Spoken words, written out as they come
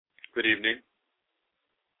Good evening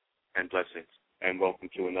and blessings, and welcome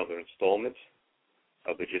to another installment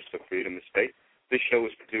of the Gist of Freedom Estate. This show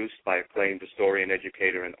is produced by acclaimed historian,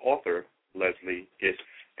 educator, and author Leslie Gist,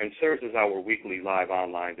 and serves as our weekly live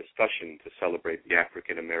online discussion to celebrate the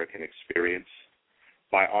African American experience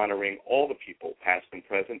by honoring all the people, past and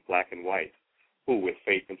present, black and white, who, with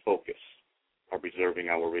faith and focus, are preserving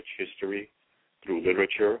our rich history through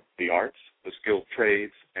literature, the arts, the skilled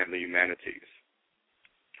trades, and the humanities.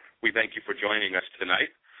 We thank you for joining us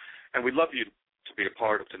tonight, and we'd love you to be a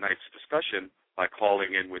part of tonight's discussion by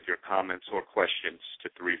calling in with your comments or questions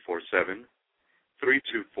to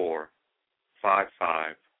 347-324-5552.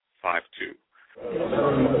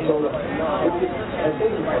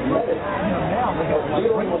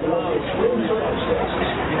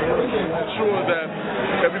 Sure that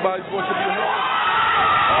everybody's going to be home.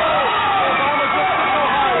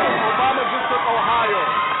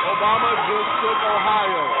 Obama just took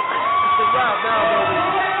Ohio. It's a wrap now, baby.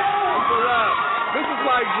 It's a wrap. This is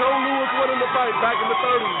like Joe Louis winning the fight back in the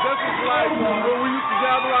 30s. This is like when we used to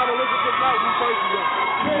gather around and listen to fight. We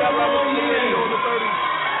gather around and listen to the radio in the 30s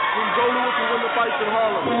when Joe Louis would win the fights in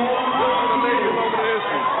Harlem. This is an amazing moment in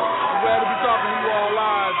history. I'm glad to be talking to you all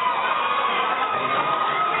live.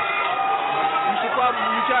 You should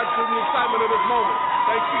probably capture the excitement of this moment.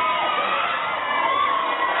 Thank you.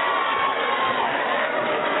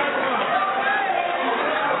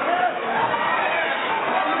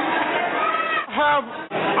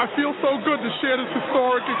 I feel so good to share this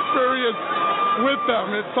historic experience with them.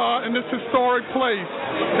 It's in this historic place,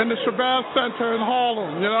 in the Shabazz Center in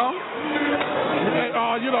Harlem, with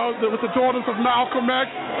the Daughters of Malcolm X,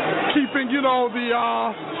 keeping,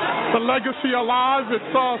 the legacy alive. It's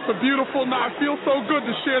a beautiful night. I feel so good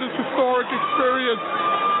to share this historic experience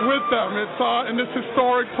with them. It's in this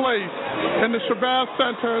historic place, in the Shabazz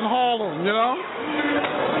Center in Harlem,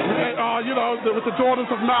 with the Daughters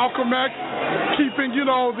of Malcolm X, keeping,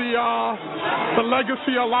 the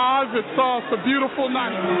legacy alive. It's a beautiful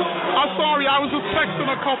night. I'm sorry, I was just texting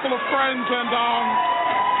a couple of friends, and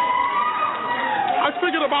I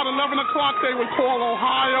figured about 11 o'clock they would call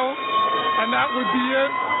Ohio, and that would be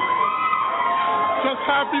it. Just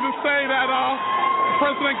happy to say that the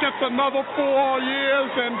president gets another 4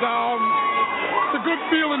 years, and it's a good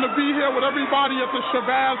feeling to be here with everybody at the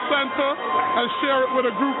Shabazz Center and share it with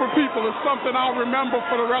a group of people. It's something I'll remember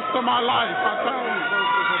for the rest of my life, I tell you.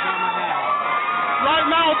 Right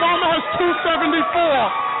now, Obama has 274.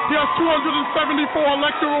 He has 274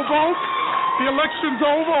 electoral votes. The election's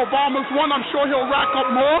over. Obama's won. I'm sure he'll rack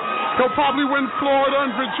up more. He'll probably win Florida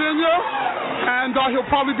and Virginia, and he'll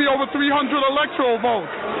probably be over 300 electoral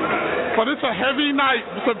votes. But it's a heavy night.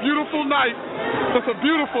 It's a beautiful night. It's a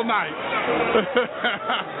beautiful night.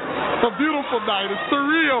 It's a beautiful night. It's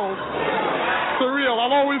surreal. Surreal.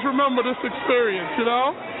 I'll always remember this experience,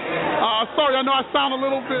 Sorry, I know I sound a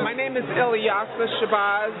little bit... My name is Ilyasah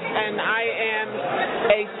Shabazz, and I am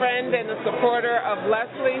a friend and a supporter of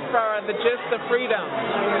Leslie for the Gist of Freedom.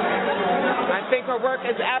 I think her work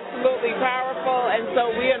is absolutely powerful, and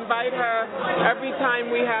so we invite her every time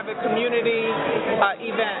we have a community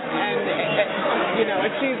event. And,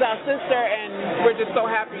 she's our sister, and we're just so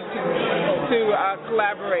happy to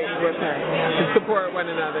collaborate with her, to support one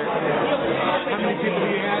another. How many people do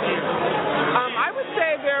you have here? I would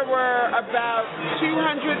say there were about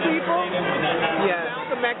 200 people.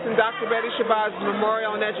 Yes. Malcolm X and Dr. Betty Shabazz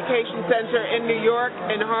Memorial and Education Center in New York,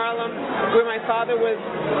 in Harlem, where my father was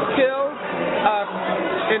killed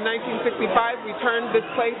in 1965. We turned this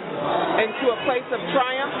place into a place of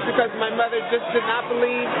triumph because my mother just did not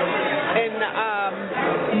believe in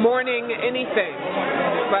mourning anything,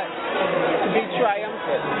 but to be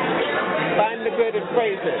triumphant. Find the good and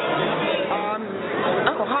praise it.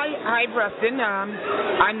 Hi, Preston.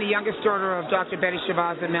 I'm the youngest daughter of Dr. Betty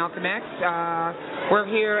Shabazz and Malcolm X. We're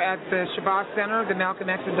here at the Shabazz Center, the Malcolm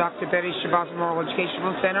X and Dr. Betty Shabazz Memorial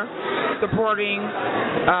Educational Center,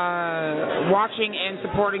 watching and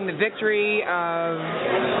supporting the victory of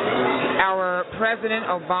our President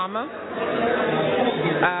Obama.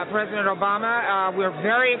 We're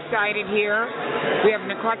very excited here. We have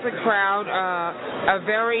an eclectic crowd, a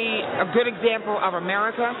good example of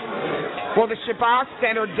America. Well, the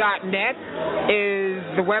ShabazCenter.net is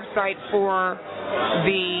the website for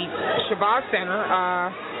the Shabazz Center.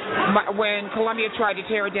 When Columbia tried to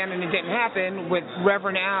tear it down and it didn't happen, with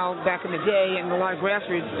Reverend Al back in the day and a lot of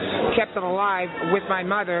grassroots kept it alive with my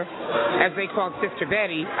mother, as they called Sister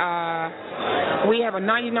Betty. We have a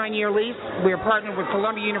 99-year lease. We're partnered with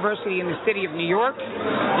Columbia University in the city of New York.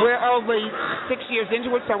 We're only 6 years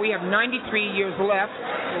into it, so we have 93 years left.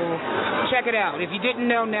 So check it out. If you didn't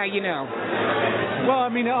know, now you know. Well, I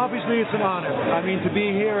mean, obviously it's an honor. I mean, to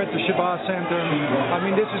be here at the Shabazz Center, I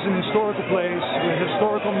mean, this is an historical place with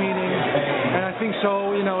historical meaning, and I think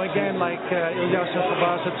so, you know, again, like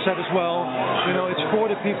Ilyasah had said as well, you know, it's for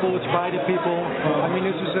the people, it's by the people. I mean,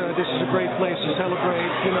 this is a great place to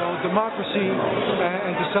celebrate, you know, democracy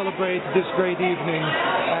and to celebrate this great evening.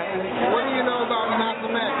 What do you know about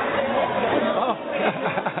Malcolm X? Oh.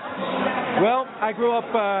 Well, I grew up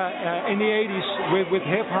in the 80s with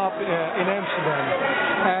hip-hop in Amsterdam,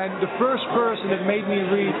 and the first person that made me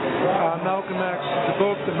read Malcolm X, the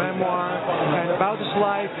book, the memoir, and about his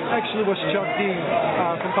life actually was Chuck D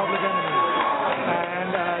from Public Enemy. And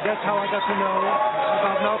that's how I got to know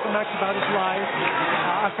about Malcolm X, about his life.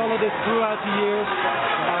 I followed it throughout the years.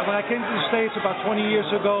 When I came to the States about 20 years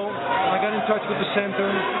ago, I got in touch with the center.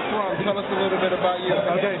 Tell us a little bit about you.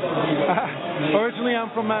 Okay. Originally, I'm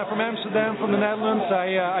from Amsterdam, from the Netherlands.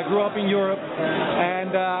 I grew up in Europe,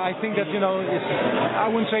 and I think that, you know, I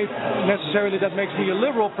wouldn't say necessarily that makes me a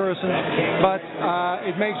liberal person, but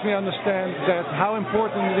it makes me understand that how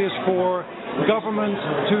important it is for government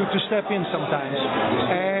to step in sometimes.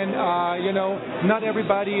 And you know, not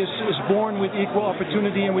everybody is born with equal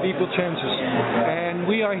opportunity and with equal chances. And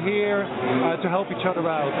we are here to help each other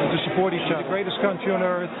out and to support each other. The greatest country on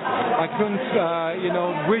earth. I couldn't, you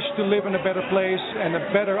know, wish to live in a better place and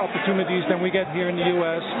better opportunities than we get here in the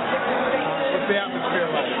U.S. What's the atmosphere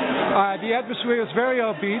like? The atmosphere is very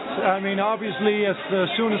upbeat. I mean, obviously, as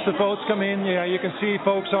soon as the votes come in, you can see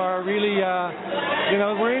folks are really, you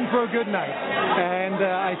know, we're in for a good night. And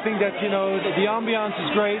I think that, you know, the ambiance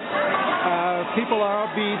is great. People are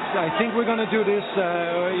upbeat. I think we're going to do this.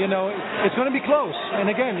 You know, it's going to be close. And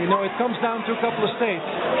again, you know, it comes down to a couple of states.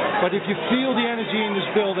 But if you feel the energy in this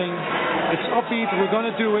building, it's upbeat. We're going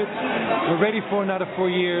to do it. We're ready for another 4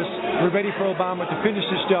 years. We're ready for Obama to finish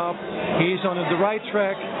his job. He's on the right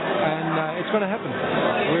track, and it's going to happen.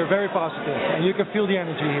 We're very positive, and you can feel the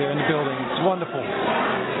energy here in the building. It's wonderful.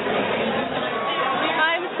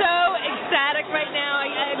 I'm so ecstatic right now.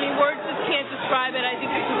 I mean, words just can't describe it. I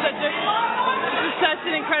think this is such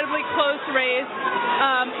an incredibly close race.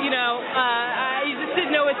 You know, I just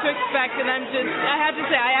didn't know what to expect, and I have to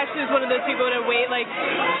say, I actually was one of those people that wait like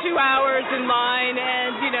 2 hours in line,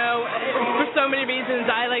 and, you know, for so many reasons,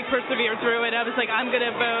 I like persevered through it. I was like, I'm going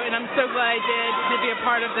to vote, and I'm so glad I did to be a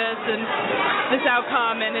part of this and this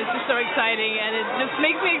outcome, and it's just so exciting, and it just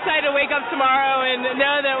makes me excited to wake up tomorrow and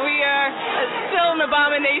know that we are still an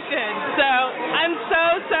Obama nation. So I'm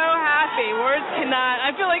so happy. Words cannot. I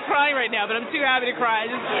feel like crying right now, but I'm too happy to cry.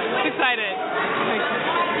 Just excited.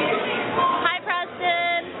 Hi,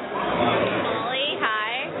 Preston. Molly,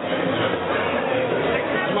 hi.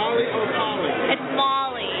 Molly or Polly? It's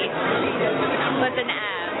Molly with an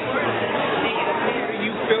M. How are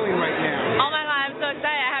you feeling right now? Oh my God, I'm so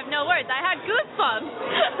excited. I have no words. I had goosebumps.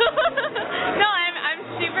 No, I'm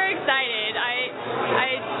super excited.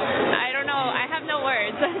 I don't know. I have no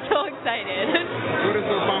words. I'm so excited. What does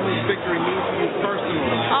Obama's victory mean to you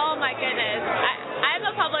personally? Oh my goodness. I'm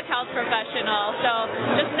a public health professional, so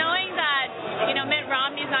just knowing that, you know, Mitt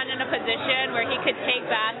Romney's not in a position where he could take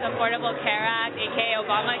back the Affordable Care Act, aka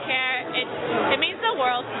Obamacare, it means the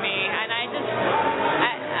world to me, and I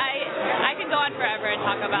could go on forever and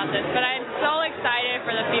talk about this, but I'm so excited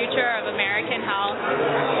for the future of American health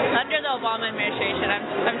under the Obama administration.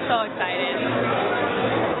 I'm so excited.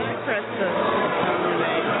 Preston.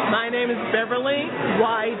 My name is Beverly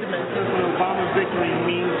Weidman. What does Obama's victory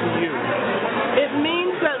mean to you? It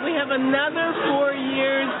means that we have another 4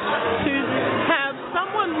 years to have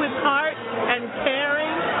someone with heart and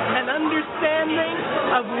caring and understanding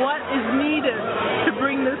of what is needed to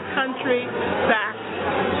bring this country back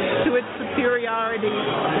to its superiority.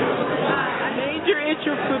 A major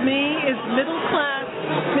issue for me is middle class,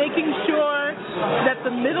 making sure that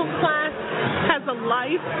the middle class has a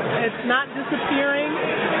life, it's not disappearing,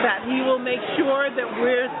 that he will make sure that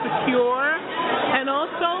we're secure, and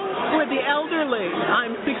also for the elderly.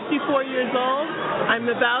 I'm 64 years old, I'm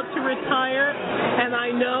about to retire, and I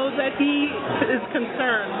know that he is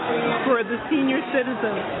concerned for the senior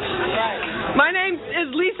citizens. Right. My name is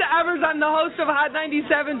Lisa Evers. I'm the host of Hot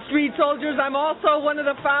 97 Street Soldiers. I'm also one of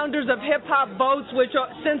the founders of Hip Hop Votes, which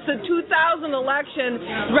since the 2000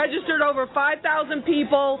 election registered over 5,000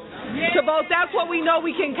 people to vote. That's what we know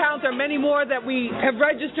we can count. There are many more that we have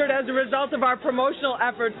registered as a result of our promotional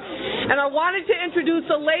efforts. And I wanted to introduce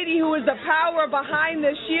a lady who is the power behind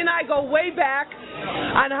this. She and I go way back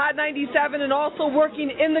on Hot 97 and also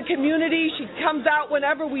working in the community. She comes out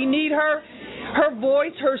whenever we need her. Her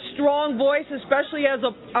voice, her strong voice, especially as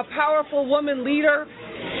a powerful woman leader,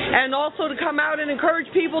 and also to come out and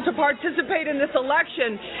encourage people to participate in this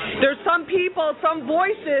election. There's some people, some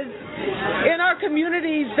voices in our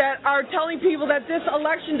communities that are telling people that this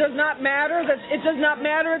election does not matter, that it does not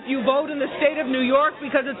matter if you vote in the state of New York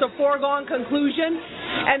because it's a foregone conclusion.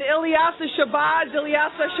 And Ilyasah Shabazz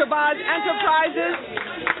Enterprises,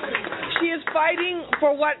 she is fighting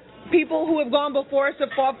for what people who have gone before us have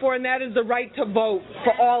fought for, and that is the right to vote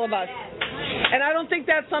for all of us. And I don't think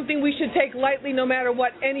that's something we should take lightly no matter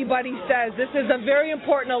what anybody says. This is a very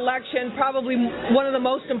important election, probably one of the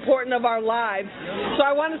most important of our lives. So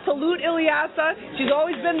I want to salute Ilyasah. She's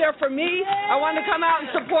always been there for me. I want to come out and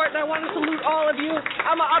support, and I want to salute all of you.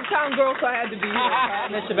 I'm an uptown girl, so I had to be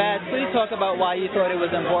here. Ms. Shabazz, please talk about why you thought it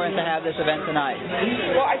was important to have this event tonight.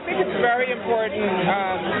 Well, I think it's very important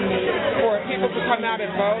for people to come out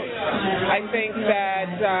and vote. I think that,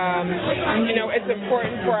 it's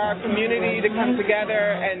important for our community to come together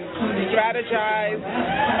and strategize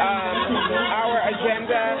our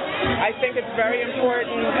agenda. I think it's very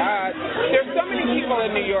important. There's so many people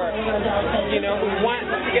in New York, who want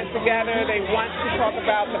to get together. They want to talk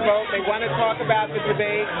about the vote. They want to talk about the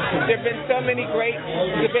debate. There have been so many great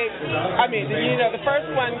debates. I mean, the first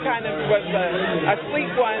one kind of was a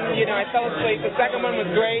sleep one. I fell asleep. The second one was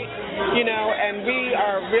great, and we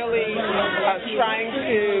are really trying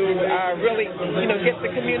to really, get the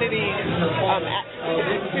community,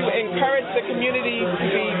 to encourage the community to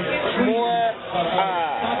be more,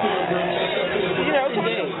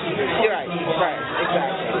 Right,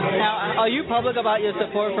 exactly. Now, are you public about your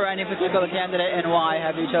support for any particular candidate, and why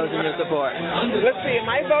have you chosen your support? Let's see, am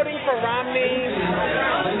I voting for Romney?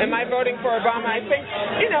 Am I voting for Obama? I think,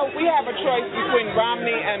 we have a choice between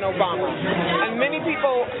Romney and Obama. And many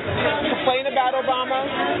people complain about Obama,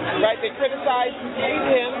 right? They criticize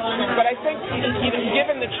him, but I think,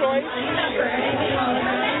 given the choice,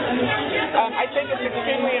 I think it's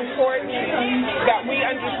extremely important that we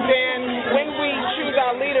understand when we choose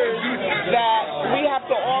our leaders that we have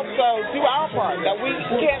to also do our part, that we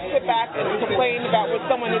can't sit back and complain about what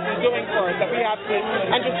someone isn't doing for us, that we have to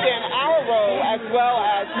understand our role as well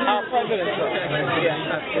as our president's role.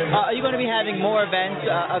 Are you going to be having more events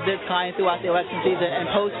of this kind throughout the election season and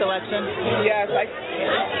post-election? Yes.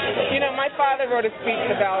 My father wrote a speech,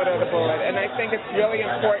 The Ballot or the Bullet, and I think it's really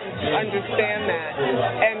important to understand that,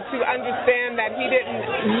 and to understand that he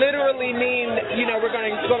didn't literally mean, we're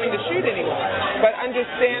going to shoot anyone, but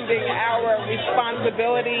understanding our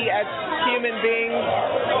responsibility as human beings,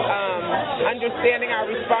 understanding our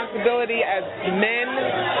responsibility as men,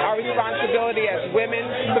 our responsibility as women,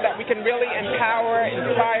 so that we can really empower,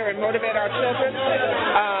 inspire, and motivate our children.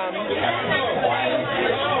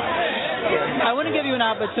 I want to give you an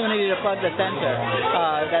opportunity to plug the center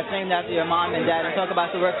that's named after your mom and dad and talk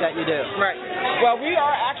about the work that you do. Right. Well, we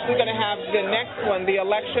are actually going to have the next one, the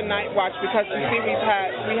Election Night Watch, because you see we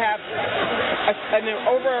have an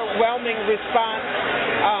overwhelming response.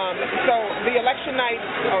 So the election night,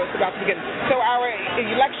 it's about to begin. So our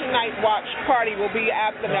Election Night Watch party will be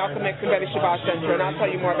at the Malcolm X and Betty Shabazz Center, and I'll tell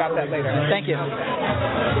you more about that later. Thank you.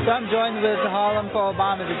 So I'm joined with Harlem for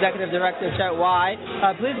Obama's Executive Director, Chet White.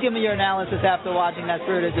 Please give me your analysis after watching that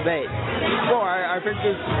spirited debate. Well, I think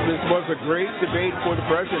this was a great debate for the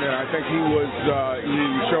president. I think he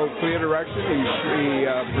showed clear direction. He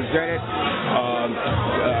presented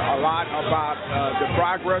a lot about the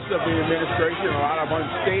progress of the administration, a lot of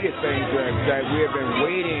unstated things that we have been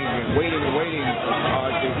waiting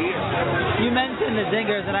to hear. You mentioned the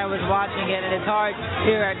zingers, and I was watching it, and it's hard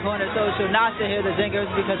here at Corner Social not to hear the zingers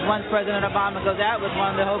because once President Obama goes out with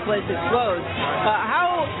one, the whole place explodes.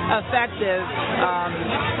 How effective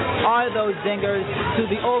are those zingers to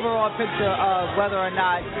the overall picture of whether or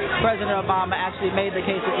not President Obama actually made the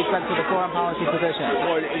case with respect to the foreign policy position?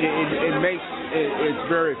 Well, it's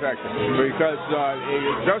very effective because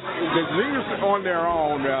just the zingers on their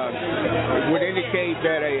own would indicate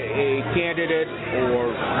that a candidate or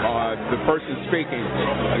the person speaking,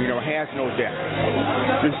 has no depth.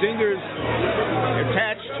 The zingers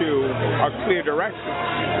attached to a clear direction,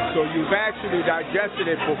 so you've actually digested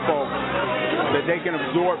it for folks that they can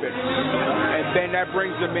absorb it, and then that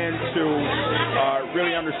brings them into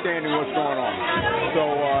really understanding what's going on. So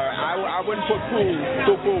I wouldn't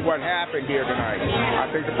poo-poo what happened here tonight. I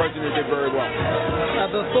think the president did very well.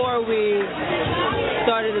 Before we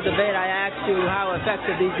started the debate, I asked you how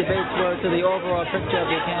effective these debates were to the overall picture of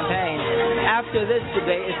your campaign. After this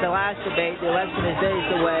debate, it's the last debate. The election is days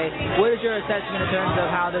away. What is your assessment in terms of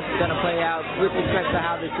how this is going to play out with respect to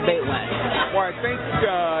how this debate went? Well, I think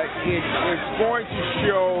it's going to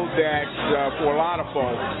show that for a lot of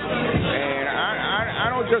folks, and I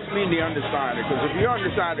don't just mean the undecided, because if you're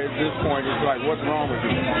undecided at this point, it's like, what's wrong with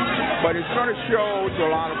you? But it's going to show to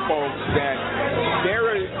a lot of folks that there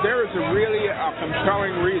is really a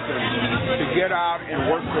compelling reason to get out and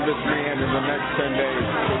work for this man in the next 10 days,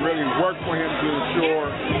 to really work for him to ensure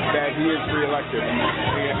that he is reelected.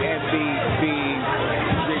 And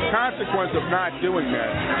the consequence of not doing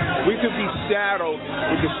that, we could be saddled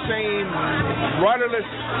with the same rudderless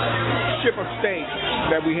ship of state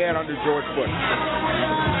that we had under George Bush.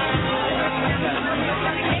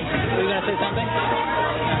 Were you going to say something?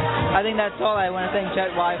 I think that's all. I want to thank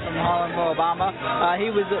Chet White from Harlem for Obama. He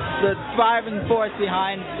was the driving force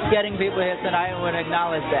behind getting people here tonight, and we want to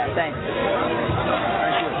acknowledge that. Thanks. Thank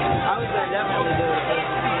you. I was definitely do it.